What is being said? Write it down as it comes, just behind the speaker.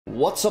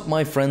What's up,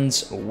 my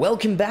friends?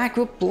 Welcome back.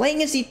 We're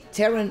playing as the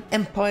Terran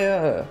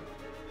Empire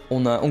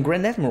on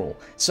Grand Admiral.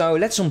 So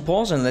let's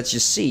unpause and let's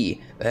just see.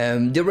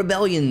 The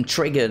rebellion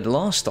triggered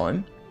last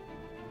time,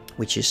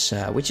 which is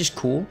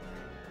cool.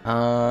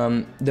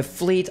 The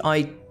fleet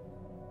I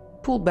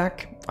pulled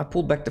back. I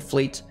pulled back the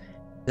fleet.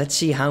 Let's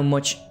see how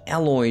much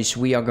alloys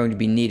we are going to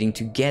be needing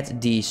to get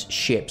these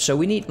ships. So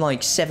we need like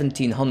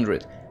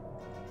 1700.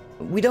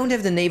 We don't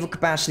have the naval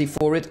capacity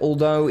for it,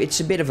 although it's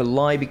a bit of a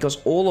lie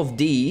because all of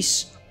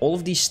these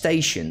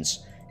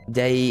stations,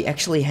 they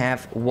actually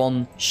have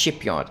one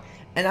shipyard.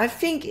 And I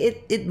think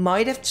it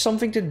might have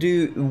something to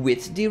do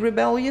with the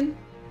rebellion,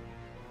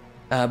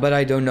 but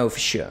I don't know for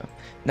sure.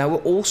 Now we're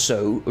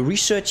also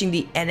researching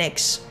the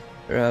NX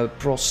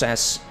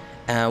process.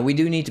 We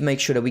do need to make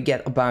sure that we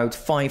get about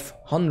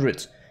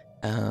 500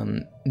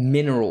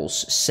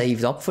 minerals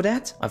saved up for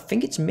that. I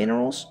think it's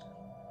minerals.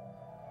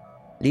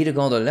 Leader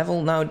got a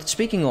level. Now,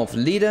 speaking of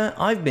leader,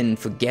 I've been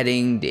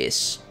forgetting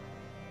this.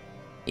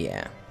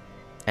 Yeah.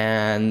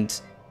 And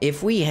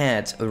if we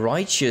had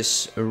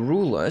righteous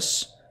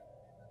rulers...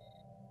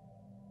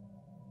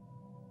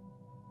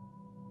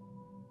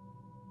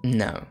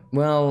 No.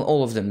 Well,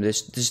 all of them.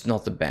 This is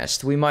not the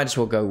best. We might as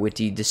well go with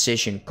the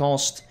decision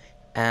cost.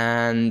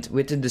 And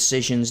with the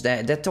decisions,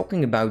 they're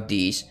talking about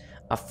these.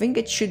 I think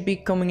it should be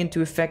coming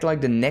into effect like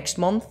the next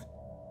month,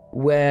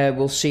 where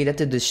we'll see that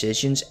the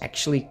decisions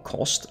actually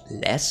cost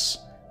less.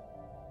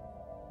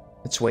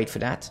 Let's wait for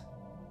that.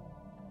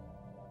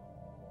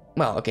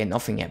 Well, okay,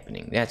 nothing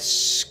happening.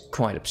 That's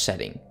quite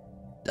upsetting.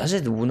 Does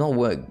it not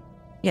work?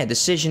 Yeah,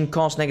 decision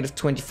cost negative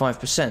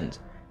 25%.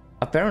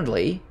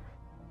 Apparently,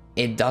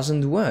 it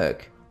doesn't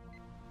work.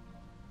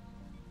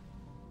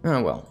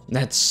 Oh well,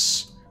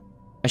 that's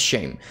a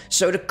shame.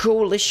 So the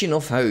Coalition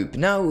of Hope.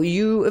 Now,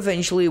 you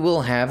eventually will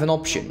have an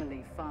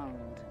option.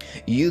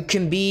 You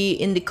can be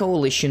in the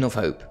Coalition of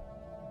Hope.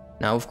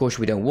 Now, of course,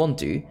 we don't want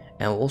to.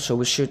 And also,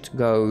 we should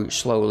go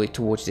slowly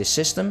towards this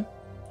system.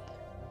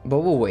 But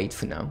we'll wait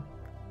for now.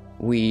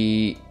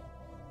 We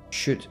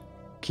should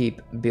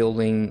keep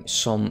building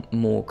some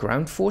more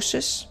ground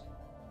forces.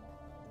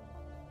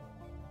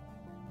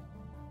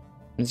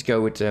 Let's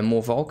go with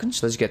more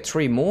Vulcans. Let's get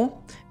 3 more.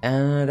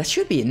 That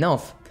should be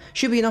enough.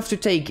 Should be enough to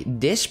take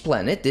this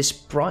planet, this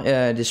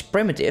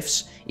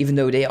primitives, even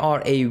though they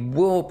are a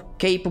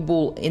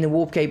warp-capable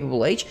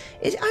age.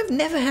 I've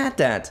never had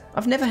that.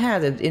 I've never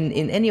had it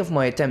in any of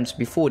my attempts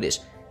before this,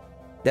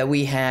 that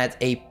we had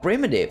a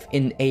primitive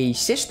in a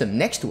system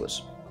next to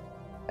us.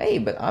 Hey,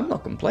 but I'm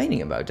not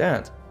complaining about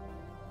that.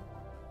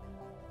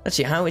 Let's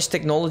see, how is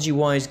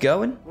technology-wise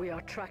going? We are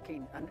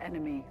tracking an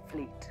enemy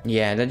fleet.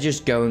 Yeah, they're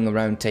just going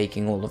around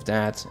taking all of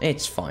that.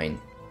 It's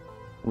fine.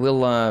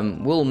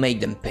 We'll make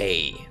them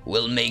pay.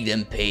 We'll make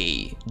them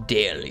pay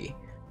dearly.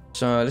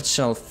 So let's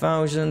sell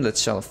 1,000.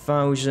 Let's sell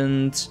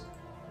 1,000,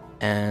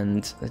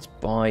 and let's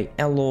buy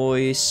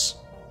alloys.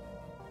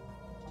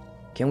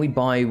 Can we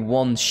buy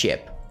 1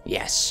 ship?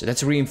 Yes,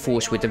 let's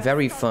reinforce with the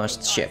very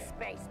first ship.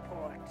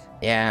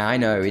 Yeah, I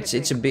know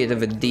it's a bit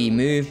of a D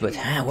move, but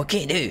what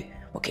can you do?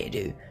 What can you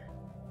do?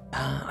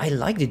 I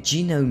like the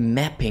genome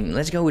mapping.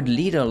 Let's go with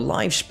leader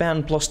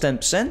lifespan plus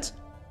 10%.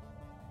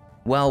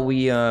 While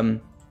we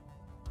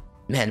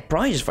man,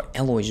 prices for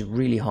alloys is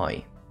really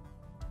high.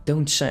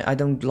 Don't say I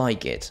don't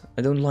like it.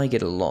 I don't like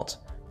it a lot.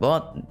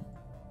 But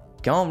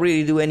can't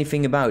really do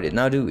anything about it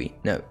now, do we?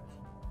 No.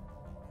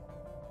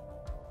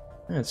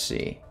 Let's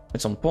see.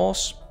 Let's on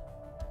pause.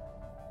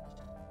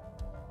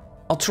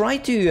 I'll try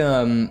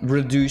to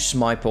reduce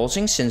my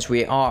pausing since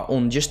we are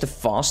on just the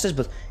fastest.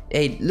 But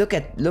hey, look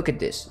at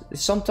this.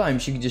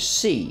 Sometimes you can just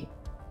see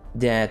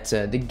that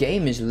the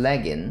game is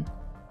lagging.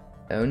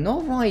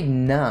 Not right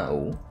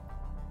now.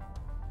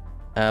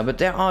 But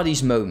there are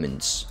these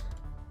moments.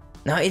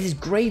 Now it is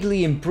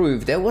greatly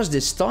improved. There was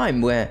this time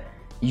where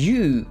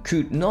you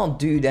could not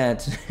do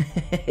that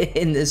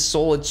in the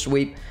solid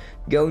sweep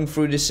going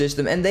through the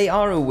system, and they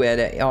are aware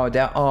that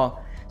there are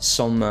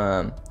some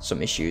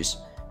issues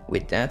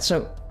with that.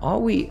 So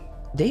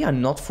they are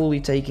not fully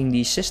taking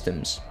these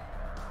systems.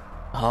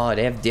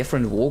 They have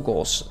different war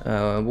goals,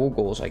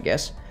 I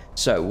guess.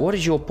 So what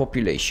is your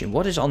population?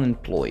 What is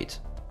unemployed?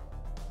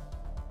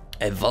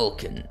 A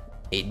Vulcan,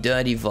 a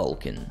dirty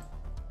Vulcan.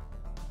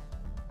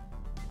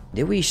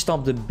 Did we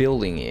stop the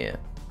building here?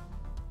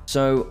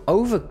 So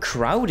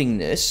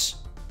overcrowdingness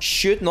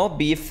should not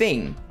be a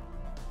thing.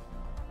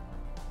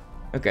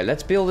 Okay,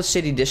 let's build a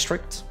city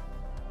district.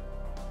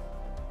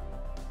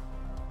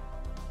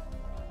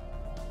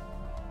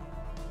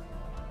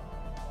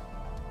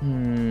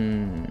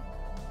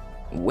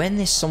 When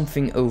is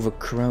something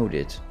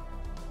overcrowded?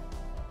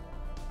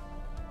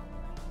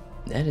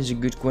 That is a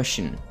good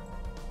question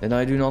that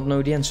I do not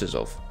know the answers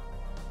of.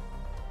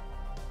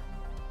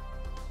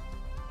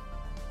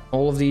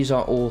 All of these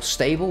are all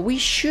stable. We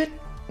should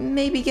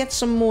maybe get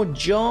some more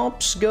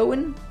jobs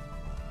going.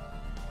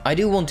 I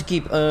do want to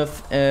keep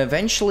Earth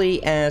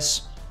eventually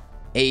as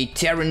a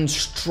Terran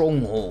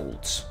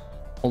stronghold.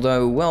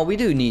 Although, well, we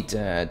do need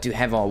to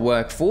have our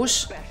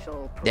workforce.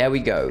 There we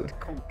go.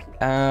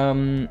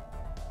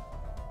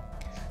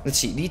 Let's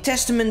see. The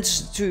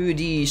testament to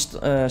the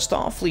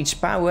Starfleet's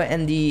power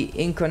and the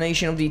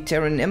incarnation of the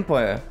Terran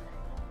Empire.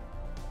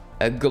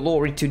 A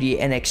glory to the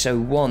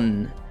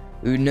NX-01,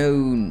 who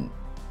known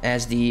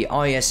as the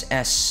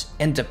ISS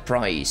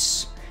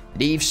Enterprise.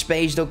 Leave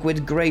space dock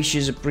with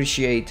Grace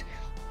appreciate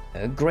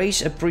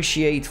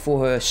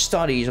for her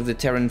studies of the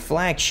Terran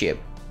flagship.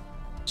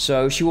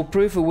 So she will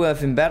prove her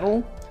worth in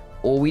battle,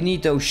 or we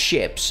need those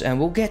ships, and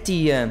we'll get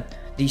the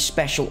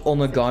special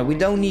honor guide. We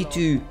don't need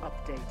to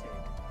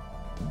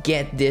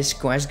get this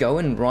quest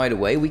going right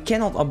away. We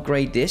cannot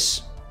upgrade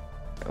this.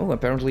 Oh,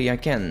 apparently I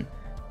can.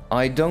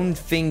 I don't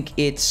think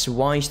it's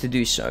wise to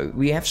do so.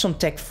 We have some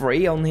tech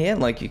free on here,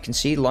 like you can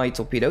see, light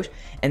torpedoes,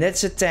 and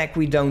that's a tech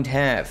we don't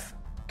have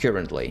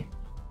currently.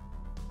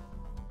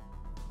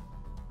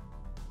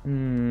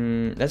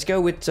 Let's go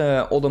with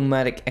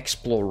automatic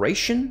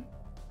exploration,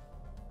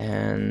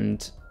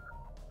 and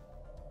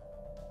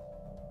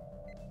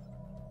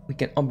we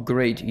can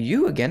upgrade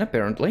you again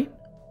apparently.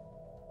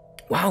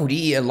 Wow,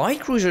 the light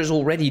cruiser is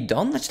already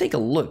done. Let's take a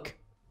look.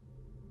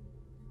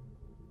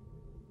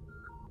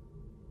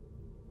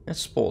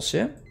 Let's pause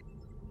here.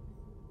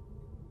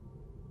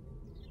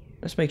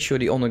 Let's make sure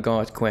the honor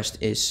guard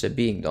quest is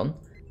being done.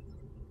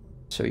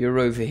 So you're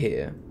over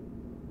here.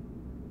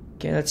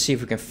 Okay, let's see if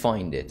we can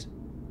find it.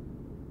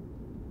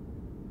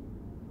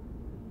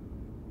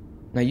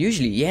 Now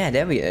usually, yeah,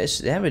 there it is.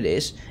 There it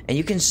is. And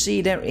you can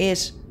see there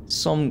is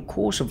some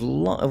course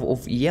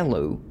of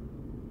yellow.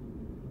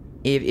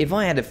 If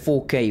I had a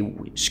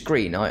 4K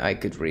screen, I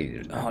could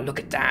really... Oh, look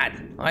at that!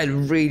 I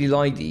really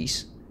like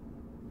these.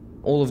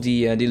 All of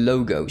the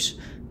logos.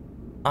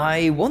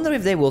 I wonder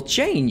if they will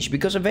change,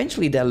 because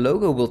eventually their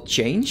logo will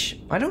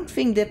change. I don't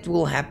think that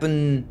will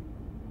happen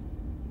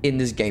in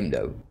this game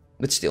though.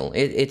 But still,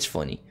 it's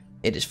funny.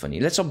 It is funny.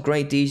 Let's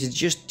upgrade these. It's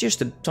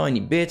just a tiny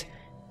bit.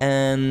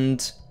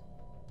 And...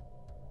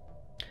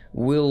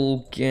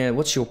 we'll get...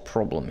 What's your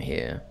problem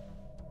here?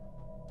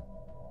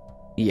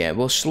 Yeah,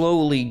 we'll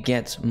slowly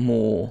get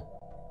more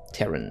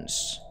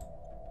Terrans.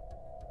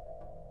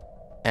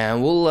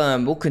 And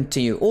we'll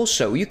continue.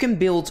 Also, you can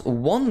build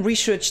one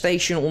research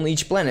station on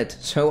each planet,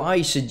 so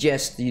I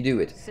suggest you do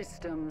it.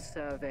 System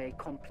survey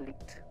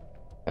complete.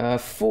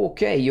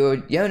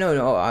 4K. Yeah,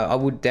 no. I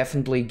would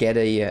definitely get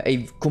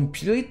a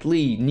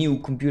completely new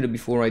computer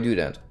before I do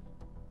that.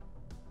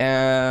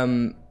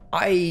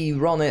 I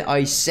run an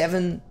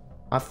i7,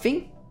 I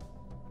think,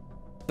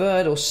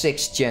 3rd or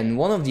 6th gen,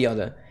 one of the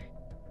other.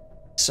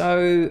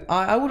 So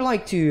I would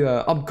like to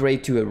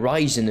upgrade to a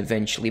Ryzen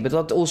eventually, but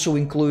that also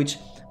includes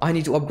I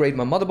need to upgrade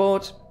my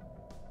motherboard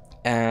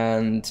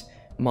and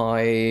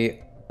my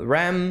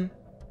RAM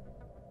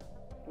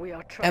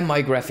and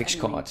my graphics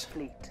card.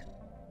 Fleet.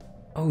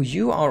 Oh,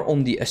 you are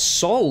on the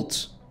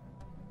assault.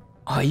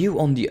 Are you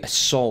on the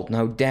assault?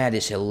 Now that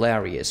is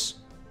hilarious.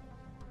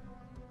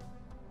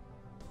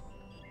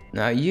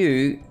 Now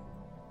you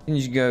can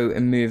just go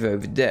and move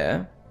over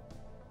there.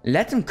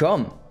 Let them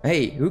come.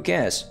 Hey, who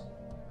cares?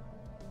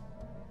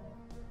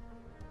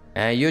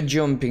 You're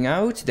jumping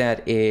out.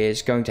 That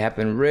is going to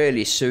happen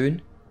really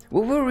soon.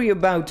 We'll worry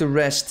about the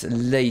rest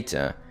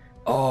later.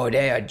 Oh,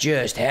 they are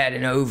just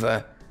heading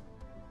over.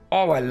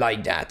 Oh, I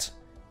like that.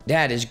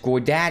 That is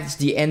good. That is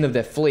the end of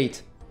their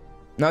fleet.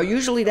 Now,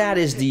 usually that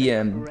is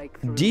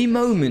the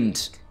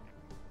moment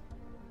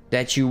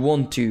that you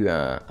want to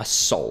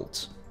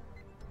assault.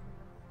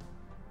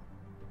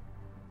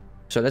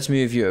 So let's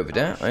move you over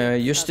there.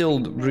 You're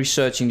still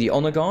researching the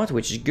honor guard,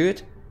 which is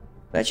good.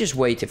 Let's just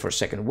wait here for a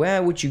second.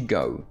 Where would you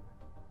go?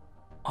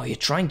 Oh, you're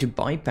trying to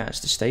bypass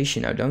the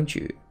station now, don't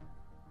you?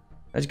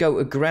 Let's go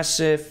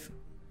aggressive.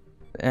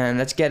 And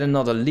let's get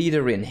another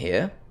leader in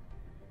here.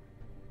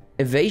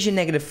 Evasion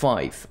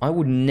 -5. I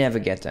would never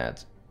get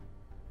that.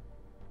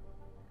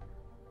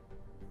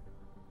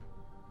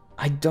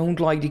 I don't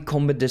like the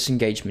combat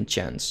disengagement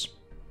chance.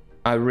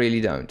 I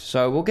really don't.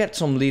 So we'll get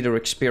some leader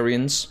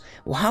experience.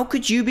 Well, how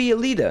could you be a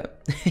leader?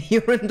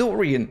 You're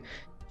Andorian.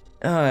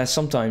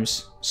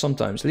 Sometimes.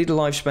 Leader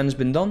lifespan has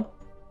been done.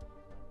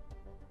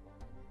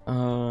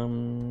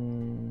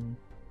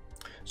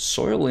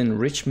 Soil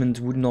enrichment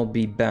would not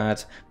be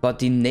bad, but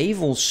the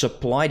naval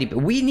supply depot.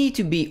 We need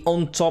to be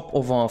on top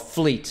of our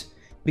fleet,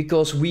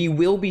 because we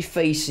will be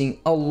facing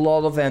a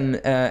lot of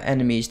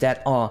enemies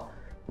that are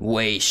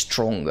way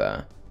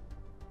stronger.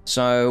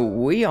 So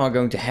we are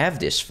going to have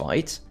this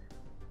fight,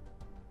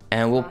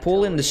 and we'll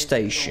pull in the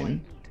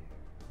station.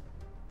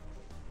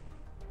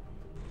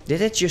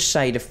 Did it just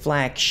say the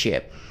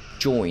flagship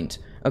joined?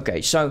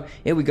 Okay, so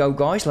here we go,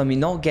 guys. Let me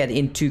not get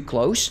in too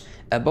close.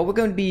 But we're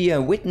going to be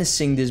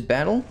witnessing this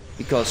battle,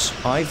 because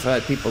I've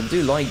heard people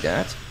do like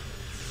that.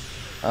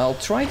 I'll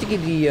try to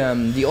get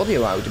the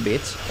audio out a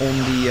bit on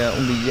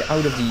the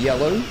out of the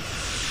yellow.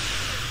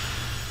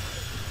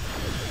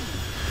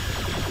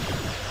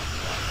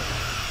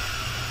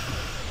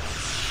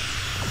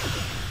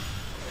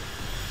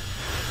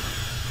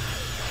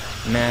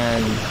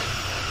 Man.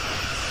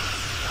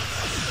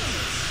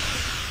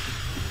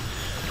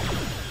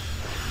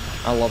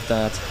 I love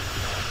that.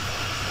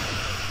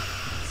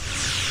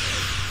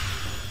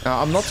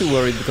 I'm not too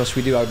worried because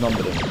we do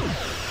outnumber them.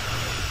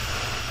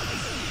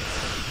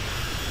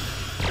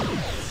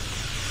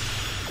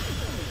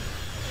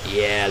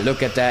 Yeah,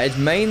 look at that. It's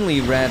mainly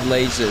red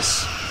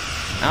lasers.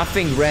 I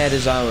think red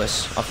is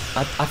ours.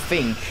 I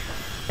think.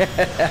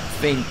 I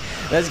think.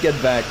 Let's get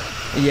back.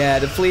 Yeah,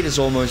 the fleet is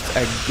almost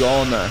a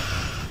goner.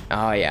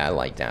 Oh yeah, I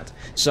like that.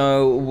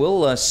 So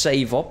we'll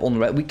save up on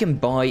red. We can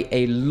buy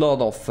a lot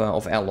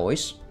of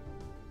alloys.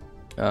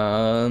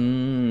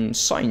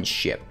 Science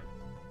ship.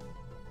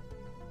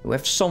 We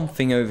have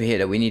something over here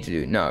that we need to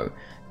do. No.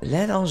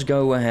 Let us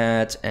go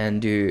ahead and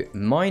do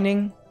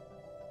mining,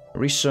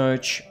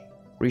 research,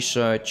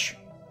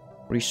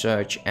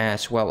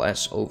 as well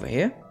as over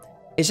here.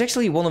 It's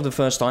actually one of the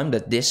first time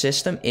that this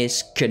system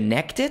is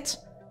connected.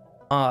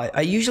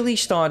 I usually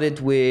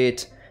started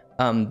with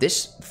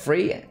this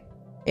free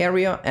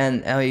area,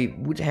 and I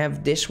would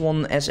have this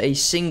one as a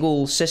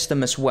single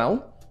system as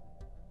well.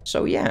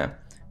 So yeah.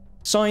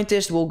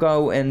 Scientist will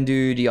go and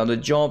do the other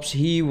jobs.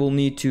 He will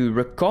need to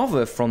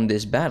recover from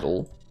this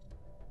battle.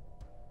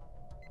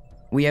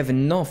 We have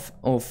enough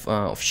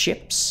of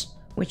ships,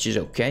 which is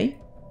okay.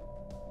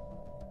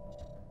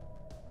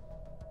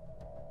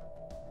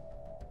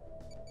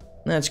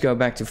 Let's go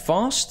back to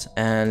fast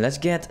and let's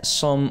get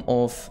some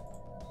of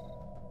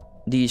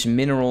these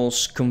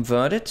minerals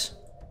converted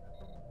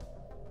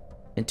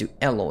into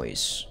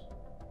alloys.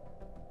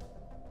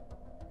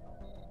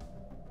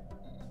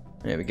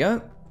 There we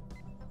go.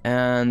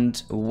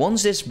 And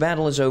once this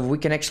battle is over, we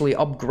can actually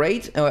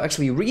upgrade,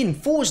 actually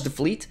reinforce the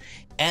fleet,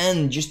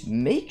 and just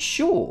make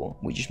sure,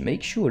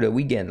 that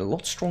we get a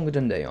lot stronger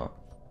than they are.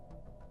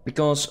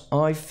 Because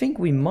I think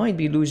we might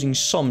be losing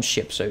some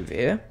ships over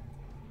here.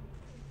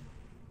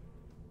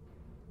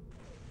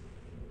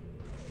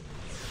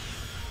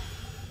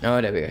 Oh,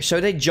 there we go. So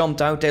they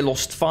jumped out, they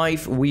lost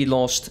 5, we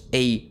lost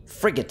a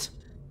frigate,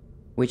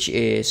 which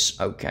is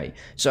okay.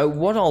 So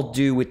what I'll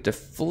do with the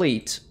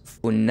fleet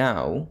for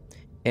now...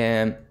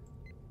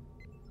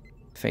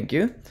 thank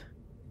you.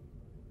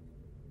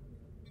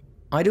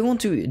 I do want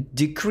to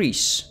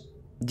decrease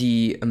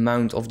the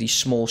amount of these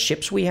small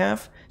ships we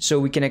have, so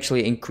we can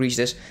actually increase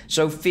this.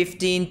 So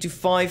 15 to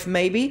 5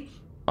 maybe?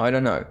 I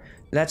don't know.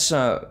 Let's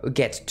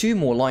get 2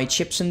 more light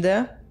ships in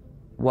there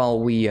while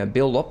we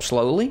build up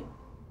slowly.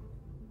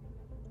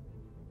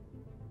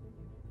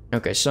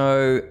 Okay,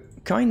 so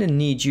kinda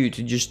need you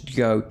to just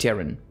go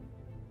Terran.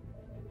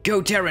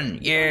 Go Terran,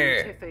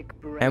 yeah!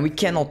 And we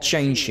cannot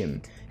change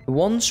him.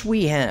 Once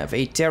we have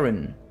a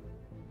Terran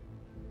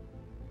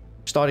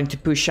starting to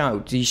push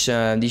out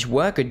these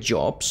worker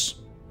jobs,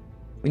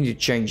 we need to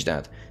change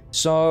that.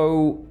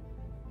 So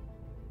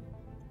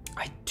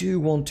I do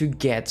want to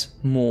get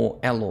more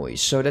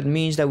alloys. So that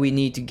means that we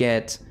need to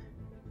get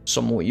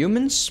some more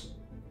humans.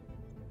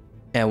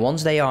 And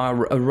once they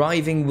are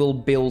arriving, we'll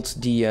build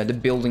the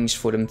buildings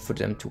for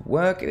them to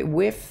work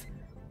with.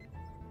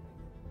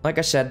 Like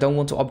I said, don't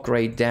want to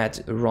upgrade that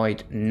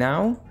right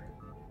now.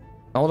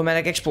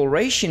 Automatic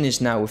exploration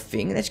is now a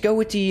thing. Let's go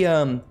with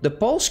the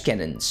pulse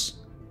cannons.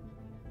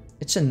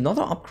 It's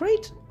another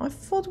upgrade? I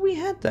thought we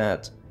had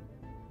that.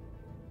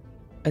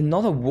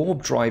 Another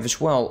warp drive as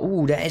well.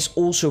 Ooh, that is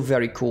also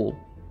very cool.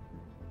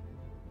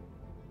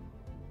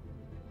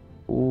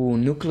 Ooh,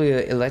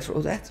 nuclear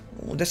electro.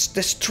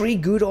 That's 3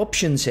 good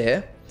options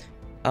here.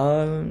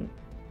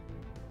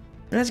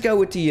 Let's go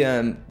with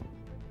the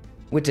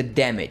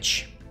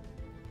damage.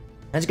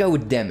 Let's go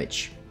with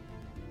damage.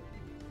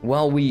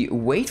 While we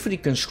wait for the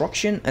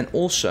construction, and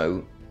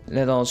also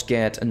let us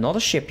get another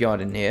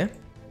shipyard in here.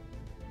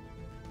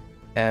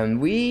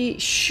 And we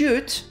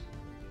should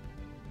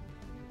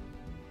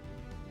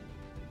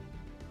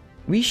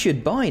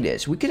buy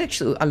this. We could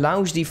actually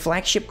allow the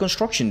flagship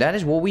construction. That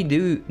is what we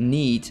do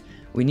need.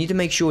 We need to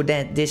make sure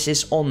that this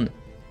is on.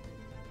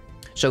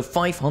 So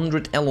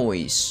 500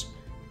 alloys.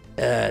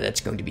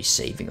 That's going to be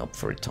saving up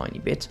for a tiny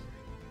bit.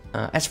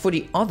 As for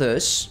the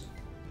others,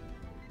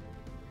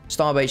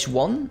 Starbase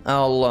 1,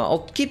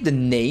 I'll keep the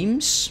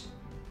names.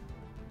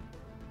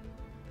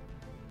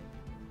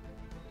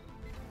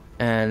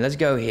 And let's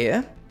go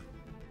here.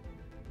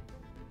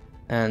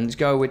 And let's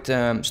go with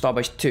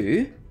Starbase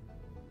 2.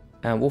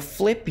 And we'll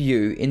flip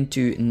you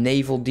into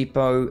Naval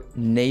Depot,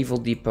 Naval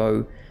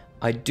Depot.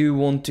 I do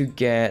want to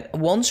get...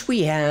 Once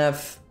we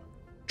have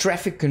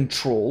traffic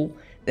control,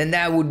 then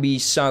that would be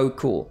so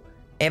cool.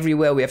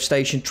 Everywhere we have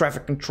stationed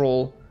traffic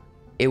control,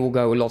 it will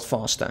go a lot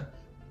faster.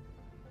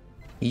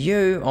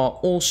 You are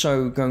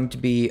also going to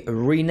be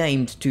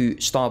renamed to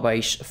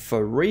Starbase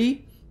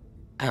 3.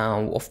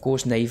 Of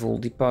course, Naval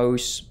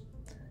Depots.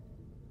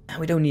 And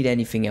we don't need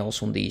anything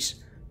else on these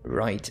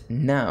right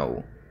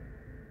now.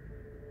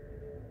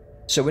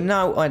 So we're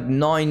now at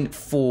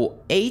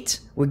 948.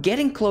 We're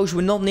getting close.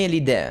 We're not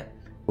nearly there.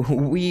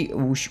 We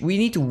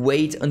need to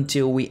wait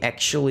until we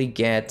actually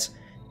get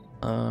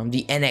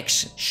the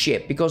NX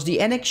ship. Because the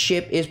NX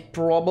ship is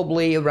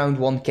probably around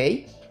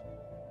 1k.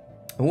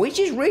 Which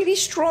is really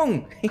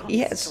strong.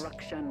 Yes.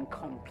 Construction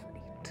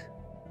complete.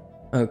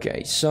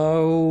 Okay,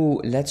 so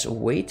let's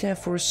wait there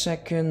for a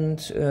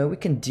second. We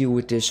can deal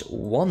with this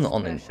one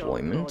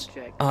unemployment.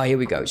 Ah, here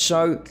we go.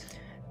 So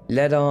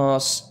let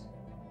us...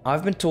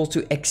 I've been told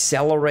to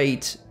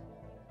accelerate.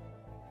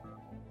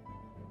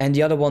 And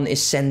the other one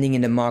is sending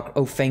in the mark.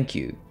 Oh, thank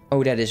you.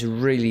 Oh, that is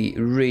really,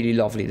 really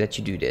lovely that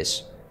you do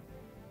this.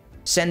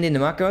 Send in the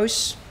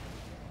macros.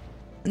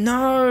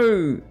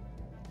 No!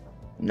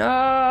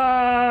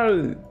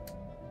 No!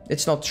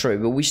 It's not true,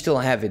 but we still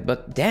have it.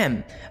 But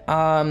damn,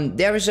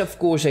 there is of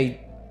course a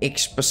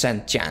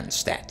X%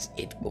 chance that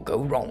it will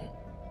go wrong.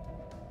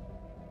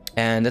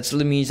 And that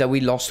means that we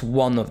lost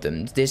one of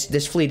them.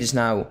 This fleet is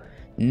now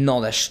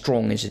not as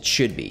strong as it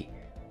should be.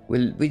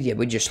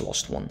 We just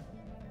lost one.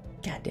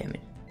 God damn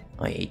it.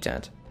 I hate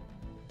that.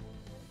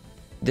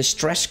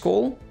 Distress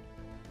call.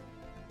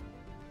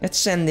 Let's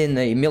send in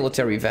a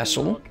military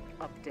vessel.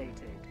 Updated.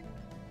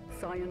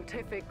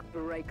 Scientific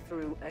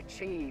breakthrough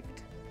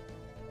achieved.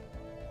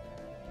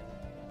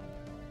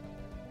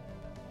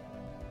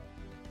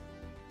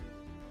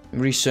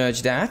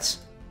 Research that.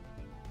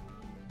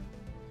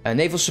 A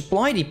naval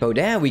supply depot,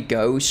 there we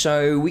go.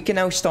 So we can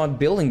now start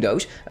building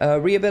those.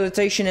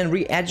 Rehabilitation and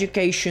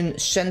re-education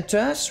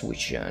centers,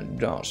 which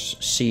does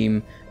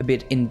seem a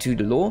bit into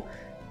the law.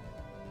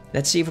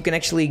 Let's see if we can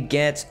actually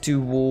get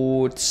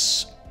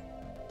towards...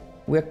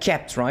 We're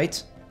capped,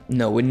 right?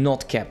 No, we're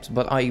not capped,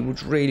 but I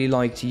would really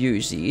like to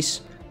use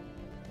these.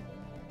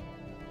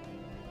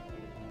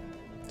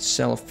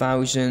 Sell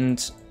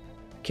 1,000.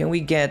 Can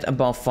we get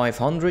above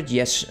 500?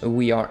 Yes,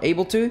 we are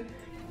able to.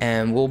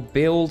 And we'll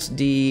build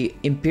the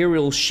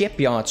Imperial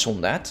shipyards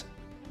on that.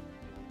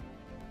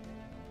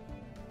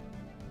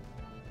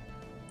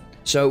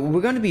 So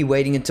we're going to be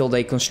waiting until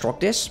they construct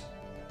this.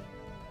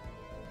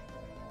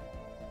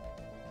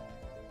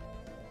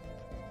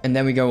 And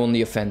then we go on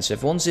the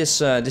offensive. Once this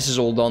is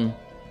all done,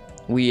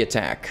 we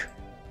attack.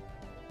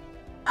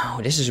 Oh,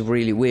 this is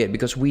really weird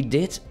because we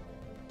did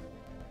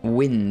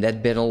win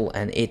that battle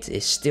and it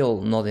is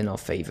still not in our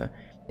favor.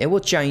 It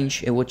will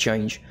change, it will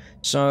change.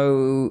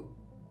 So...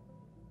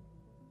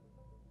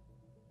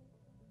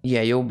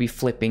 yeah, you'll be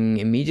flipping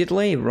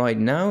immediately right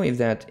now, if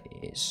that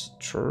is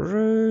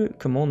true.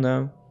 Come on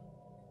now.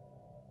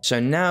 So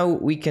now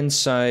we can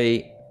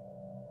say...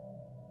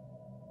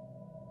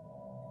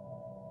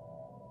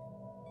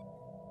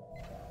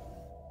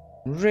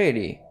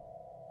 Really?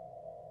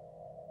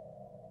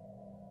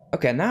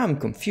 Okay, now I'm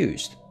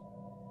confused.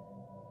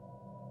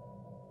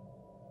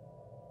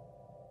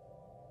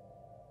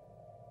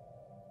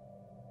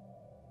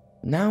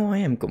 Now I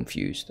am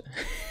confused.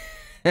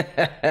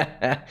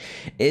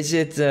 Is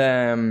it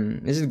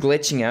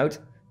glitching out?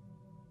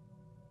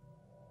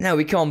 No,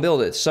 we can't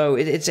build it, so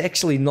it's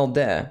actually not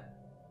there.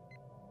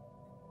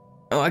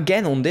 Oh,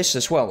 again on this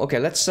as well. Okay,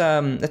 let's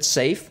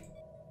save.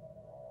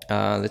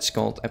 Let's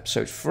call it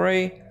episode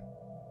 3.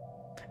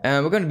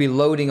 And we're going to be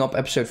loading up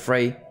episode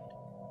 3.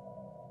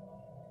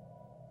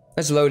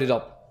 Let's load it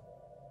up.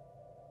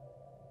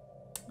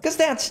 Because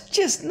that's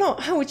just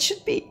not how it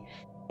should be.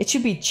 It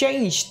should be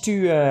changed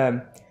to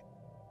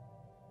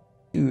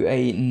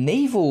a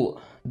naval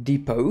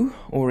depot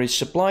or a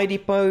supply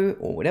depot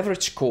or whatever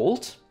it's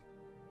called.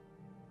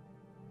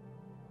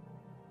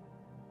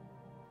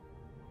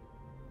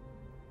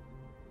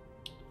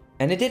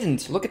 And it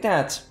didn't. Look at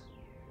that.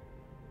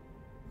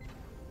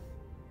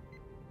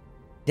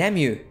 Damn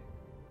you.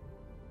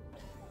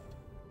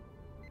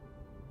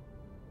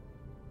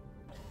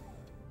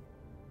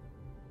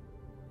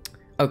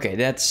 Okay,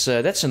 that's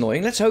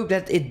annoying. Let's hope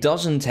that it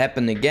doesn't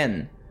happen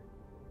again.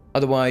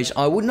 Otherwise,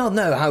 I would not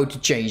know how to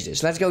change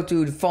this. Let's go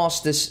to the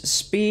fastest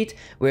speed.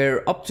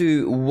 We're up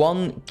to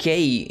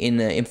 1k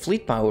in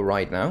fleet power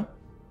right now,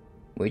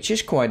 which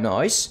is quite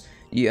nice.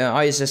 The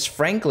ISS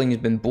Franklin has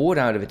been bored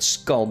out of its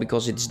skull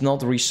because it's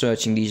not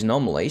researching these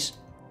anomalies.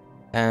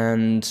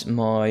 And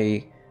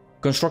my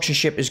construction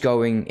ship is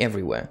going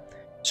everywhere.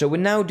 So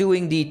we're now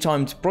doing the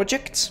timed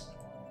projects.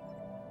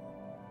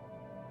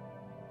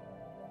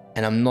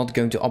 And I'm not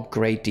going to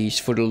upgrade these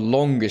for the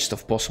longest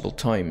of possible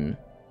time.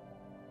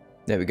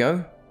 There we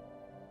go.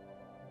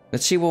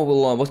 Let's see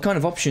what kind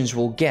of options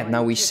we'll get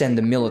now we send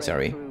the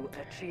military.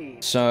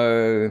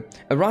 So,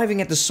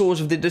 arriving at the source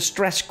of the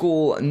distress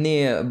call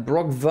near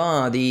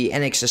Brogva, the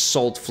NX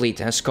assault fleet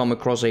has come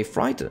across a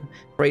freighter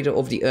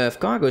of the Earth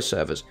Cargo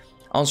Service.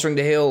 Answering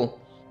the hail,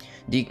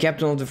 the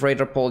captain of the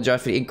freighter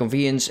apologized for the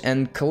inconvenience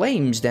and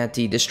claims that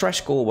the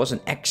distress call was an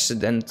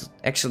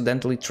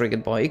accidentally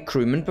triggered by a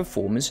crewman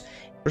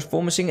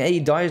performing a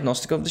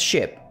diagnostic of the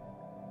ship.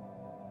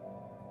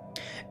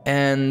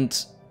 And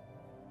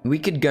we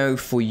could go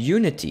for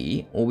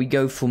Unity or we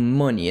go for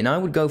money, and I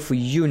would go for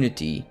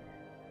Unity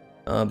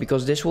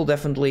because this will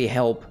definitely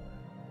help.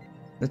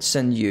 Let's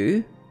send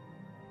you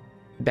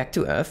back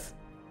to Earth.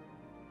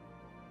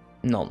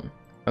 None.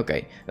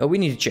 Okay, we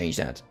need to change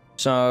that.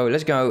 So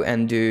let's go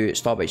and do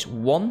Starbase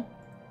 1.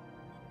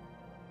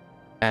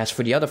 As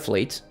for the other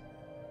fleet,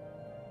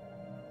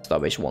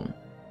 Starbase 1.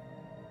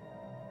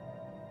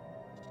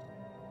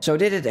 So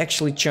did it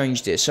actually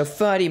change this? So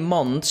 30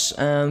 months,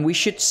 we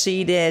should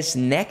see this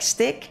next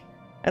tick.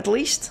 at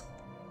least.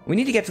 We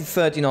need to get to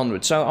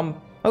 1300, so I'm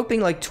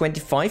hoping like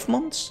 25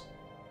 months.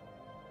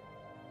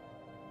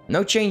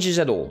 No changes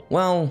at all.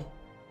 Well,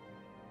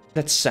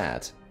 that's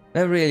sad.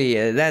 That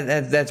really,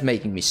 that's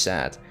making me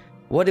sad.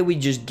 What did we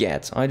just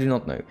get? I do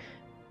not know.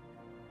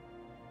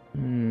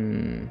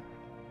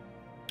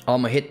 All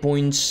my hit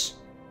points.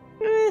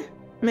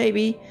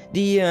 Maybe.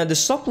 The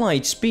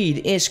stoplight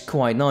speed is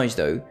quite nice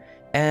though.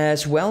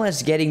 As well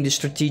as getting the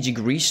strategic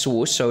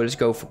resource. So let's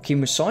go for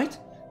Chemosite.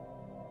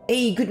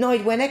 Hey, good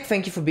night, Wenek.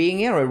 Thank you for being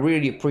here. I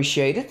really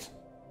appreciate it.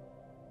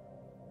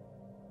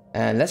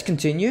 And let's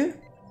continue.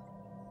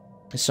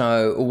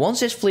 So once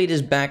this fleet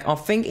is back, I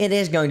think it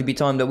is going to be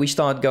time that we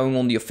start going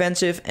on the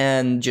offensive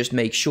and just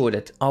make sure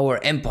that our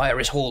empire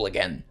is whole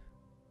again.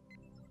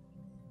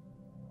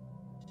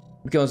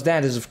 Because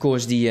that is of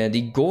course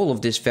the goal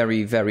of this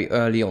very, very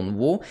early on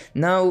war.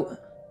 Now,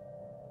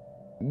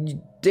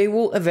 they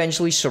will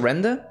eventually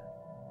surrender,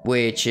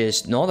 which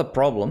is not a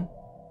problem.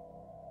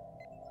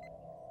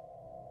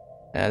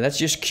 Let's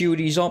just queue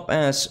these up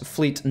as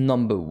fleet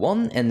number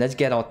 1 and let's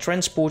get our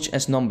transports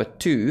as number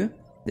 2.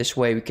 This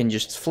way we can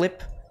just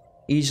flip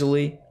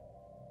easily.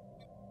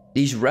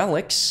 These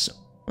relics,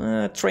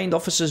 trained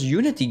officers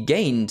unity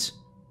gained.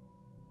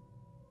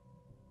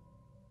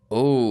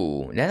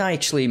 Oh, that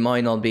actually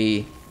might not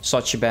be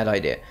such a bad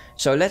idea.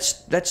 So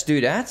let's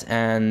do that.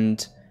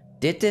 And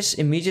did this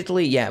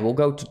immediately? Yeah, we'll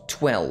go to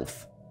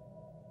 12.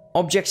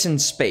 Objects in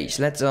space.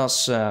 Let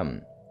us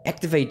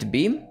activate the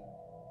beam.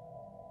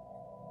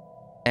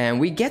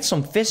 And we get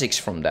some physics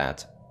from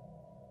that.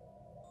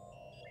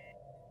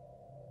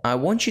 I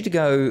want you to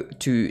go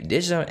to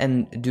this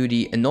and do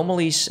the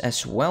anomalies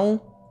as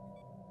well.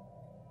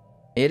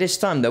 It is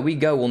time that we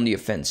go on the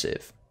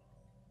offensive.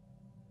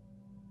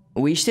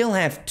 We still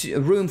have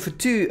room for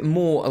 2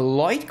 more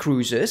light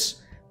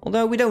cruisers,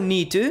 although we don't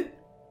need to.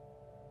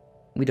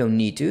 We don't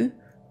need to.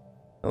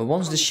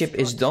 Once the ship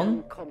is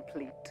done.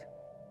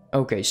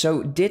 Okay,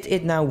 so did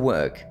it now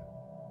work?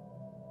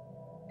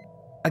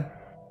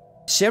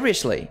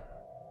 Seriously?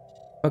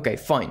 Okay,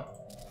 fine.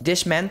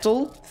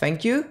 Dismantle,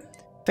 thank you.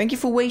 Thank you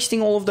for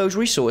wasting all of those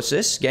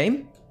resources,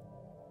 game.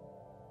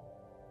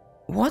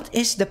 What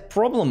is the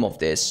problem of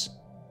this?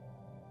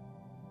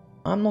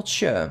 I'm not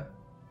sure.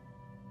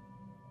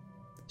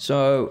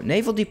 So,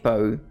 Naval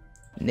Depot,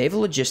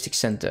 Naval Logistics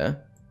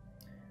Center.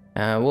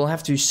 We'll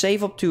have to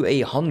save up to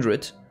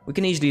 100. We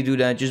can easily do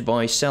that just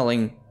by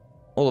selling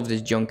all of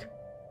this junk.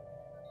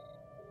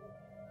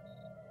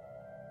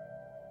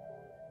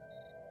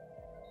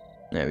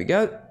 There we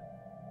go.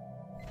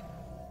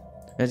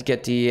 Let's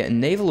get the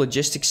Naval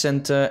Logistics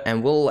Center,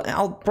 and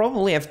I'll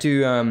probably have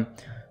to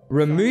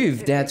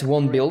remove that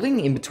one building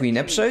in between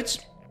episodes.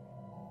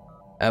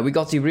 We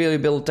got the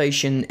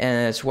rehabilitation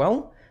as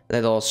well.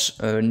 Let us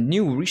do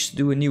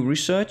a new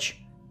research.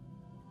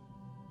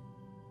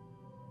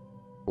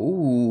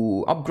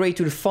 Ooh, upgrade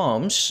to the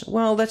farms.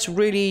 Well, that's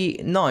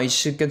really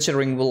nice,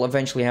 considering we'll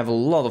eventually have a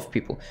lot of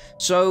people.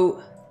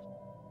 So,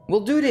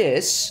 we'll do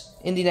this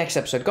in the next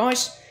episode,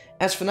 guys.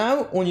 As for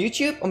now, on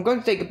YouTube, I'm going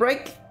to take a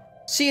break.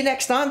 See you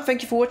next time.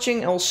 Thank you for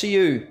watching. I'll see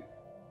you.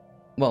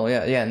 Well,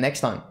 yeah, next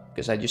time.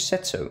 Because I just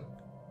said so.